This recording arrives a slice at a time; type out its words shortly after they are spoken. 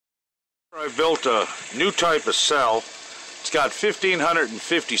I built a new type of cell. It's got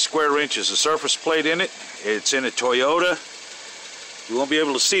 1,550 square inches of surface plate in it. It's in a Toyota. You won't be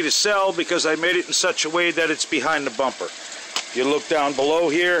able to see the cell because I made it in such a way that it's behind the bumper. If you look down below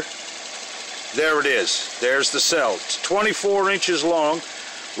here, there it is. There's the cell. It's 24 inches long.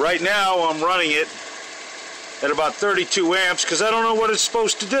 Right now I'm running it at about 32 amps because I don't know what it's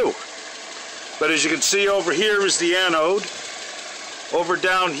supposed to do. But as you can see, over here is the anode. Over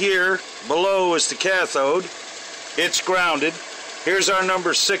down here below is the cathode. It's grounded. Here's our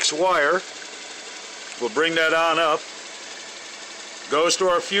number 6 wire. We'll bring that on up. Goes to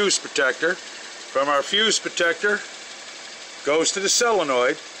our fuse protector. From our fuse protector goes to the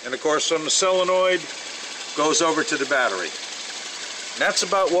solenoid, and of course from the solenoid goes over to the battery. And that's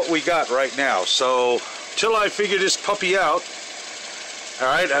about what we got right now. So till I figure this puppy out,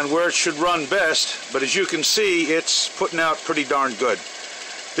 alright, and where it should run best, but as you can see, it's putting out pretty darn good.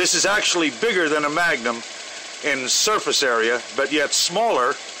 This is actually bigger than a Magnum in surface area, but yet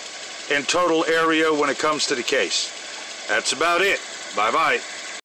smaller in total area when it comes to the case. That's about it. Bye-bye.